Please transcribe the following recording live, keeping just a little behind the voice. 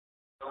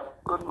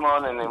Good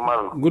morning,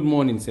 Imaru. Good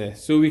morning, sir.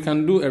 So we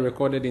can do a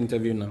recorded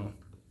interview now.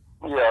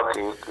 Yeah,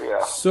 okay,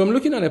 yeah. So I'm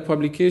looking at a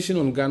publication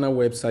on Ghana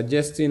Web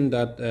suggesting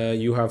that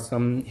you have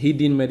some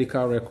hidden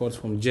medical records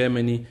from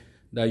Germany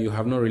that you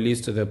have not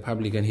released to the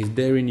public, and he's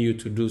daring you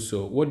to do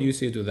so. What do you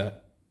say to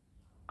that?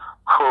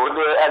 Oh,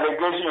 the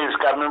allegation is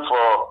coming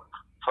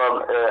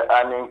from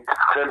an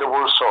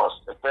incredible source,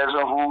 a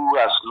person who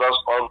has lost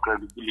all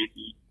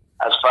credibility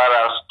as far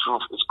as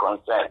truth is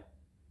concerned.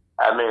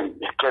 I mean,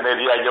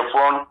 Kennedy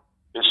Ajapon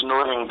is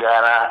known in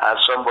Ghana as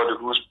somebody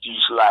who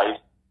speaks lies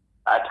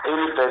at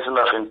any person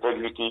of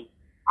integrity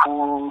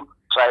who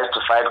tries to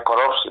fight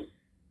corruption.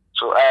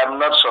 So I am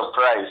not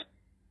surprised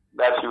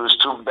that he will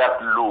stoop that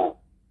low,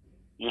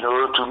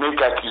 to make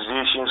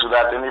accusations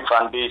without any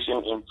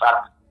foundation in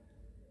fact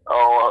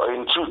or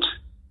in truth.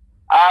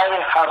 I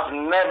have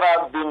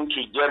never been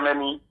to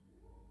Germany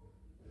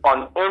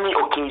on any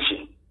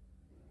occasion.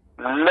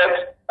 For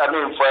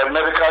a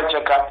medical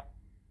checkup.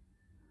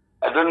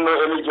 I don't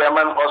know any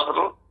German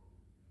hospital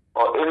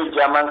or any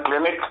German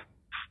clinic,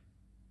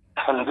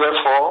 and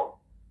therefore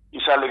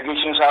his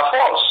allegations are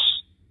false.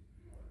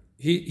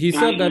 He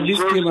said that this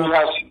came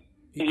out.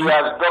 He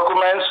has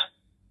documents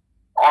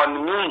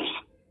on me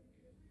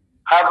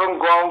having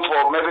gone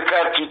for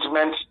medical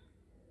treatment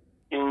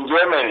in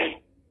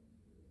Germany.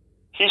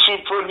 He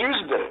should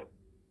produce them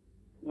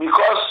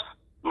because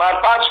my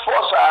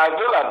passports are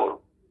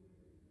available.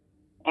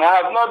 I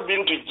have not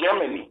been to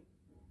Germany.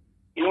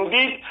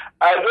 Indeed,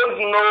 I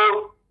don't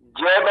know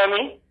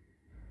Germany,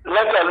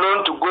 let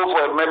alone to go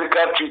for a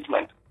medical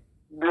treatment.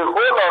 The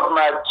whole of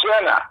my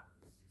journey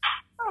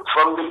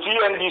from the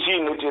PNDC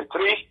in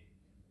 83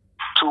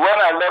 to when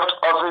I left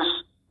office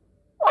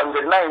on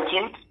the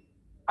 19th,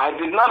 I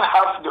did not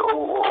have the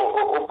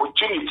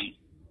opportunity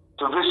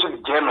to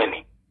visit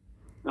Germany,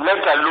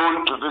 let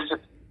alone to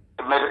visit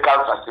a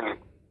medical facility.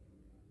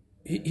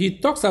 He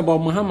talks about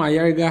Muhammad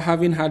Ayariga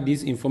having had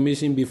this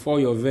information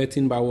before your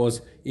vetting, but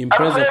was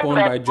impressed upon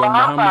by John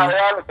Muhammad.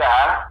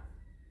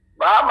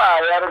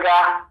 Muhammad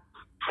Ayariga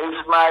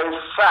is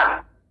my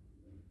son,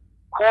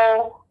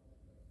 who,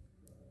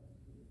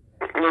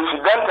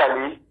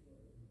 incidentally,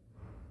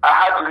 I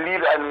had to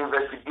lead an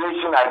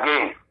investigation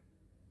again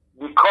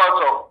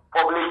because of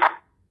public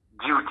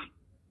duty.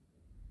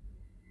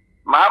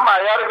 Muhammad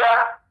Ayariga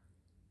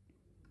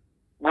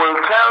will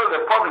tell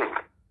the public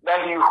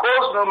that he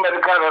holds no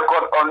medical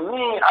record on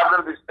me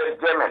having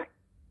visited Germany.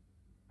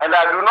 And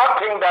I do not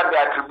think that the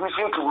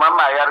attribution to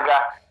Mama Ayariga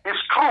is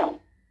true,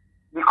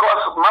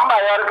 because Mama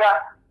Ayariga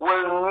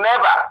will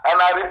never, and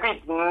I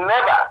repeat,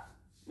 never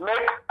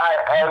make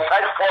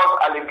such false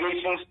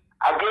allegations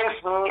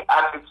against me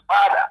as his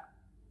father.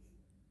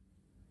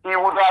 He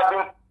would have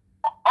been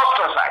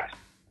ostracized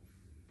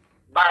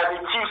by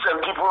the chiefs and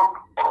people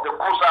of the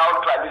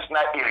Kusao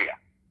traditional area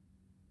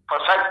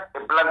for such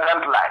a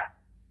blatant lie.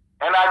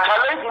 And I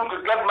challenge him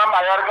to get Mama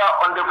Ayariga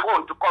on the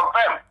phone to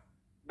confirm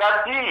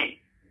that he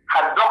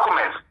had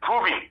documents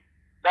proving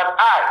that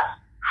I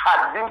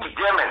had been to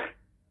Germany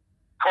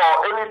for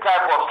any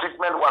type of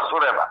treatment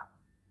whatsoever.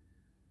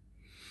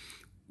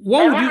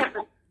 What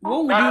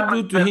would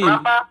you do to him?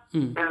 Mama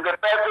is the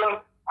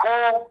person who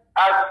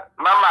asked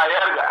Mama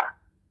Ayariga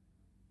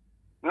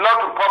not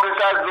to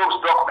publicize those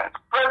documents.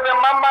 President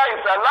Mama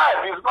is alive,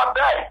 he's not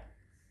dead.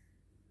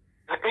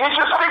 He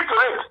should speak to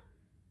it.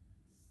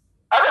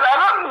 I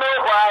don't know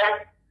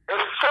why a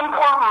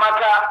simple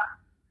matter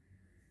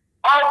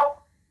of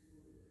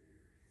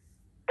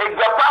a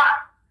Japan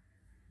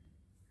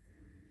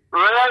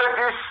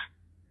Royalties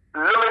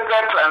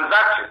Limited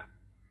transaction,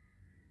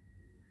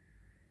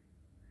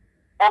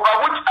 over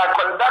which I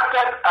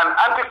conducted an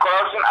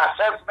anti-corruption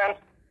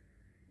assessment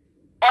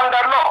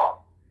under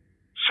law,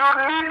 should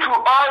lead to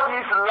all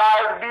these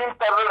lies being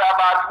peddled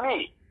about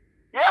me.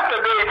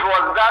 Yesterday it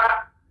was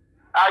that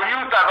I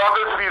used an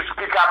office free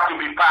speaker to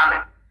be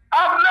farming.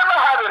 I've never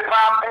had a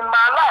farm in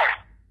my life.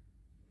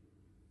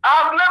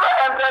 I've never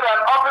entered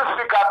an office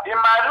pickup in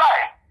my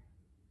life.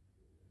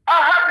 I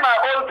had my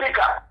own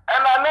pickup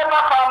and I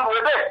never farmed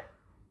with it.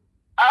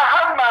 I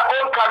had my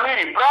own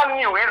Camry, brand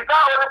new. It's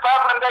now only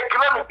 500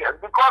 kilometers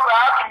because I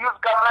had to use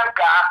government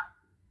car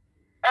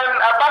and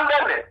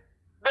abandoned it.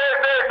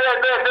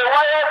 The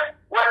wires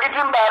were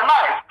eaten by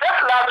mice. Just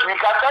last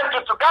week I sent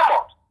it to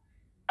Gamot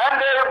and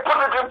they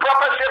put it in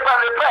proper shape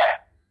and repair.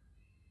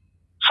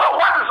 So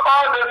what is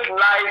all this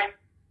lies?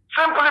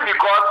 Simply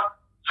because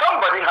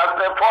somebody has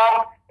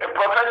performed a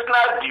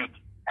professional duty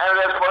and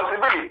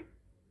responsibility.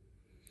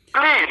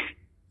 Please,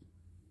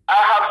 I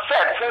have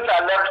said since I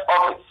left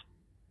office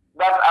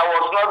that I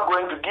was not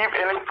going to give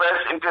any press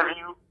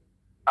interview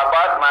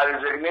about my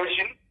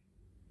resignation.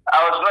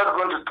 I was not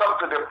going to talk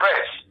to the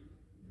press.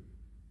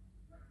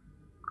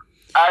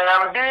 I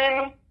am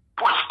being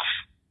pushed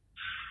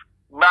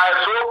by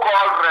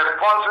so-called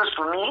responses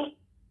to me,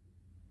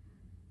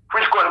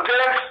 which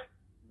contains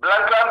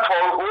blatant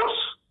falsehoods,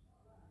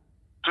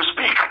 to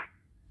speak.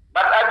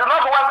 But I do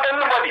not want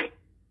anybody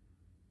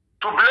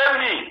to blame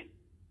me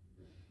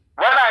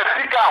when I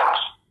speak out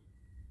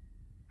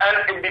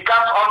and it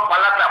becomes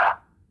unpalatable.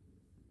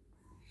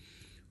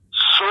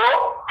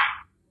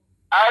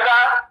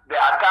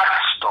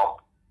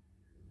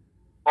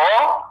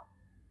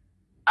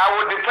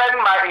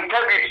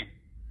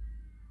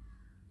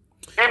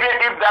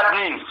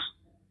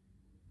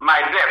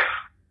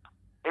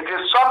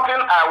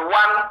 something I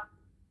won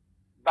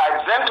by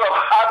dint of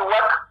hard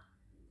work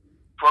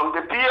from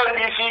the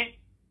PNDC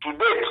to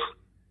date.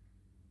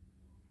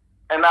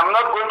 And I'm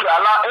not going to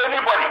allow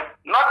anybody,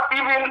 not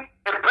even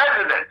a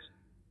president,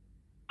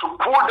 to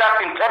pull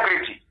that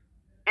integrity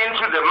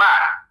into the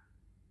mud.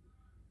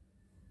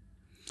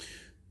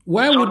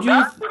 Why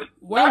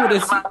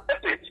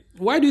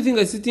do you think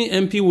a sitting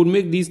MP would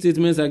make these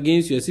statements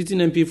against you, a sitting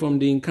MP from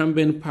the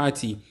incumbent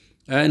party?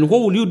 And what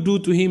will you do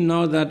to him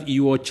now that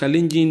you are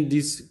challenging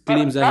these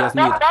claims that he has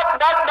made? That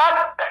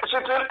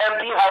sitting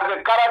MP has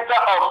a character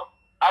of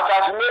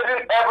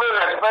assassinating every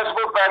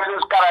responsible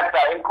person's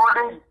character,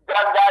 including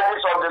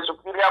judges of the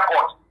Superior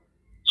Court.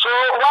 So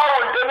why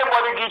would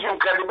anybody give him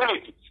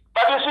credibility?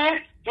 But you see,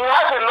 he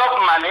has enough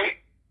money.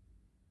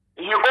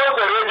 He owns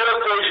a radio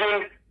station,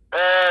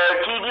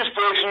 TV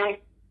station,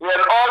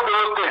 and all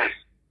those things.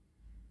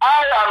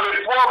 I am a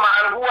poor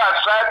man who has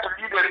tried to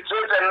lead a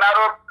straight and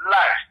narrow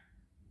life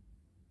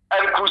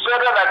and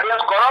crusaded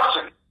against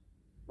corruption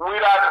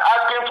without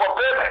asking for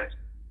payment.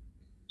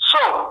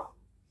 So,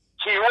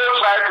 he will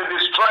try to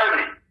destroy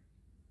me.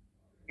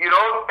 You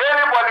know,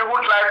 anybody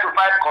who tries to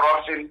fight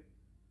corruption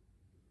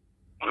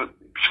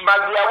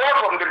must be aware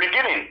from the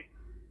beginning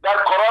that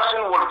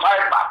corruption will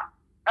fight back.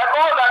 And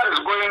all that is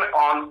going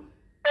on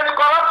is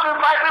corruption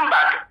fighting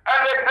back and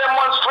they're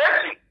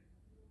demonstrating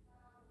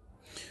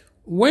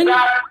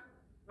that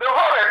the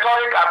whole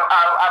rhetoric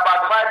about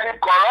fighting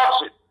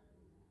corruption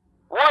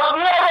was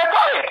mere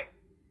rhetoric.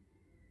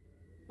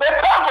 The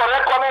time for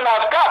reckoning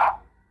has come.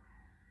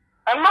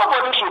 And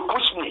nobody should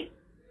push me.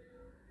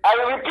 I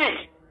repeat,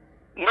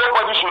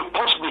 nobody should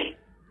push me.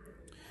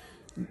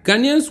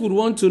 Ghanaians would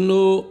want to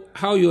know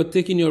how you're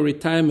taking your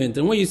retirement.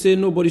 And when you say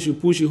nobody should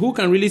push you, who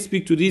can really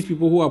speak to these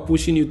people who are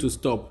pushing you to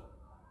stop?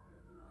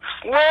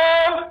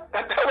 Well,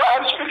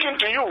 I'm speaking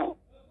to you.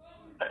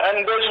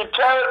 And they should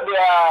tell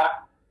their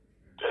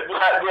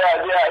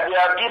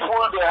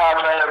people they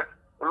have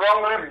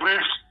wrongly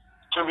briefed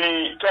to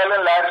be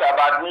telling lies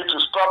about me to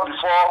stop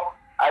before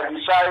I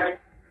decide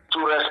to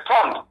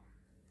respond.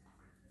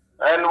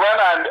 And when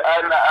I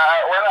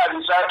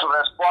decide to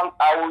respond,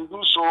 I will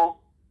do so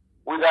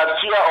without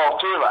fear or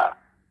favor.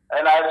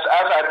 And as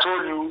I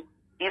told you,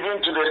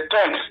 even to the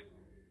extent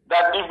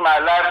that if my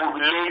life will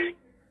be laid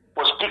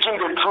for speaking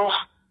the truth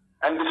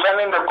and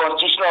defending the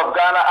Constitution of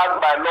Ghana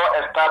as by law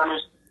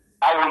established,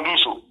 I will do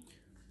so.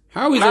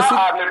 I'm a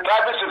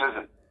private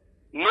citizen.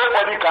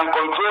 Nobody can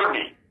control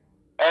me.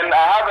 And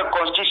I have a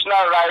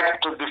constitutional right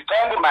to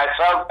defend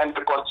myself and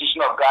the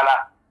Constitution of Ghana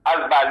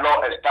as by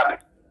law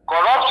established.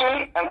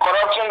 Corruption and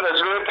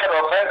corruption-related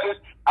offenses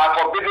are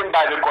forbidden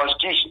by the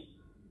Constitution.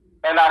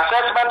 An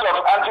assessment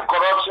of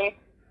anti-corruption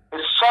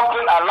is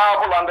something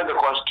allowable under the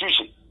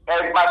Constitution.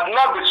 And it must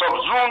not be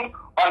subsumed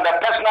under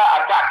personal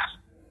attacks.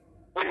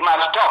 It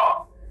must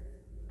stop.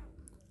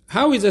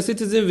 How is a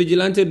citizen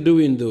vigilante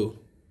doing, though?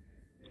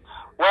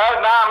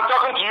 Well, now I'm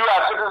talking to you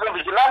as citizen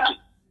vigilante.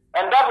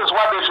 And that is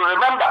what they should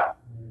remember.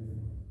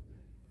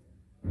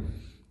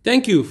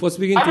 Thank you for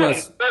speaking to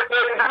us. Let me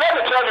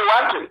tell you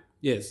one thing.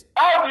 Yes.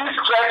 All these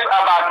threats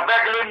about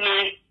burgling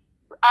me,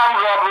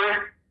 armed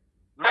robbery,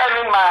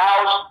 burning my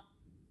house,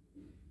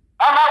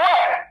 I'm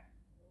aware.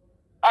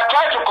 I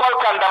tried to call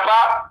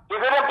Kandapa, he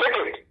didn't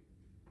pick it.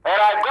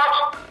 And I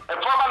got a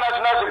former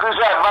National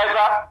Security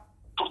Advisor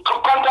to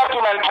contact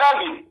him and tell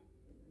him.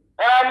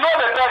 And I know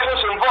the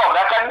persons involved.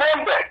 I can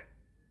name them.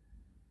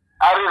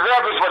 I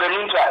reserve it for the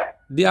meantime.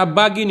 They are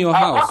bagging your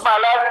house. I put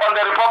my life on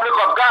the Republic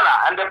of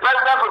Ghana, and the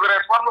president will be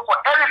responsible for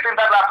anything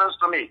that happens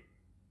to me.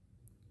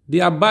 They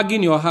are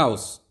bagging your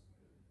house.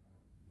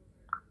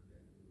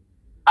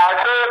 I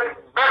say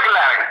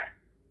burglary.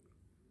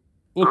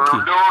 Okay.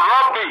 They will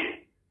rob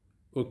me.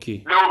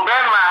 Okay. They will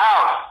burn my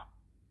house.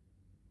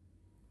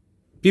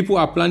 People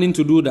are planning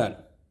to do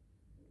that.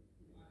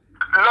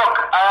 Look,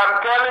 I am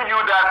telling you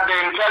that the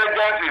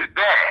intelligence is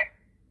there.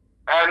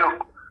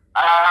 And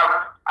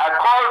I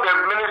called the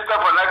Minister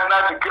for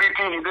National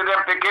Security, he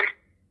didn't pick it.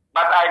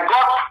 But I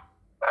got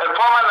a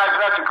former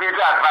National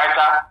Security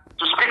Advisor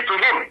to speak to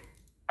him.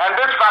 And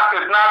this fact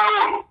is now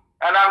known.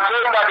 And I'm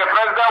saying that the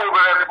president will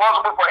be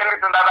responsible for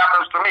anything that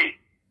happens to me.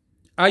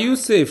 Are you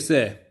safe,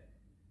 sir?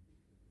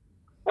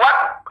 What?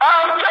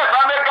 I'm safe.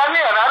 I'm a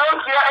Ghanaian. I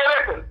don't fear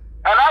anything.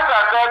 And as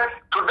I said,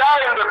 to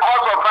die in the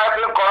cause of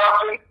fighting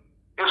corruption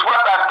is what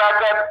I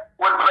started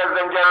with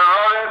President Jerry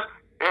Rawlings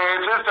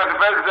since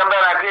 31st December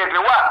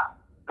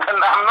 1981. And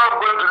I'm not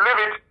going to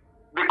leave it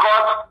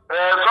because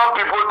some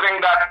people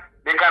think that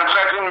they can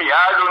threaten me.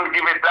 I don't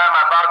give a damn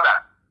about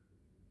that.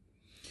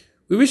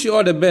 We wish you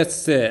all the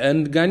best, sir.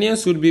 And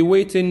Ghanaians would be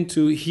waiting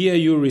to hear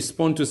you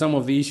respond to some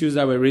of the issues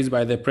that were raised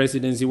by the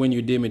presidency when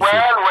you deem it Well, fit.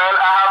 I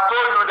have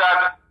told you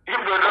that if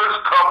they don't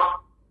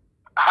stop,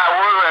 I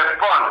will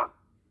respond.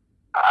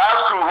 As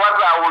to what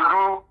I will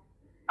do,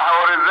 I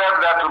will reserve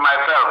that to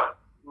myself.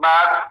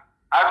 But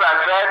as I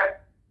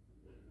said,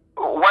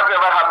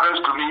 whatever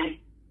happens to me,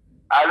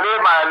 I live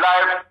my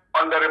life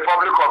on the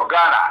Republic of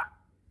Ghana.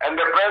 And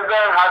the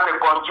president has a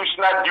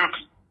constitutional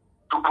duty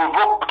to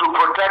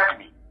protect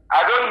me.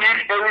 I don't need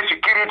any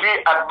security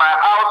at my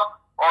house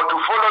or to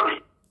follow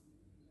me.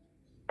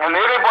 And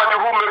anybody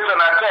who makes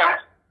an attempt,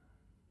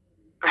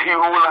 he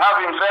will have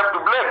himself to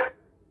blame.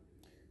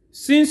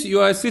 Since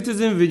you are a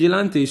citizen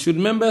vigilante, should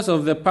members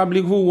of the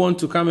public who want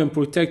to come and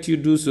protect you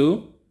do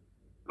so?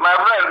 My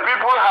friend,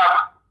 people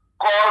have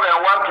called and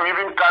want to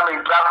even come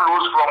and track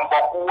loose from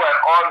Baku and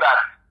all that.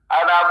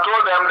 And I've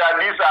told them that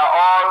these are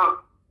all,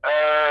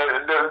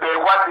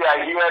 what they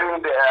are hearing,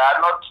 they are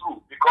not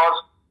true. Because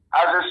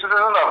as a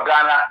citizen of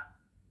Ghana,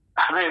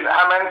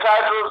 I'm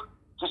entitled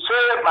to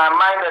say my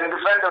mind and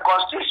defend the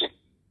Constitution.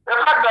 The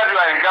fact that you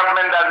are in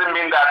government doesn't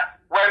mean that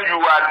when you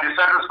are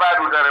dissatisfied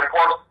with the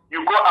report,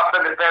 you go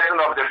after the person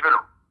of the bill.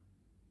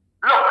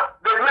 Look,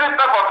 the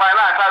Minister for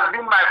Finance has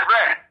been my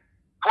friend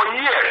for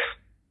years.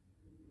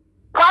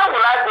 Why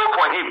will I go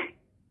for him?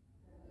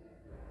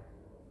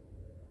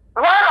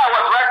 While I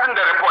was writing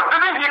the report,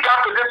 didn't he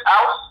come to this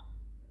house?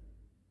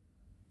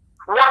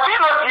 Was he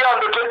not here on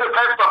the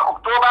 21st of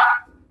October?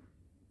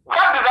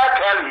 What did I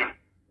tell him?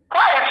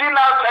 Why is he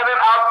now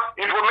sending out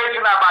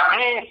information about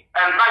me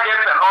and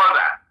budgets and all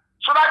that?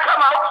 Should I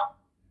come out?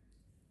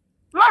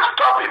 Let's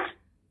stop it.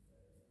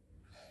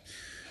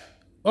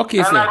 Okay,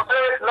 and sir. I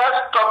say, let's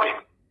stop it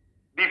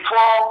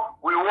before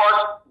we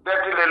watch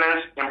dirty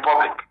linens in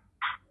public.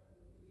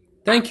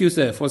 Thank you,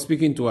 sir, for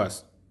speaking to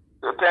us.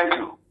 Thank you.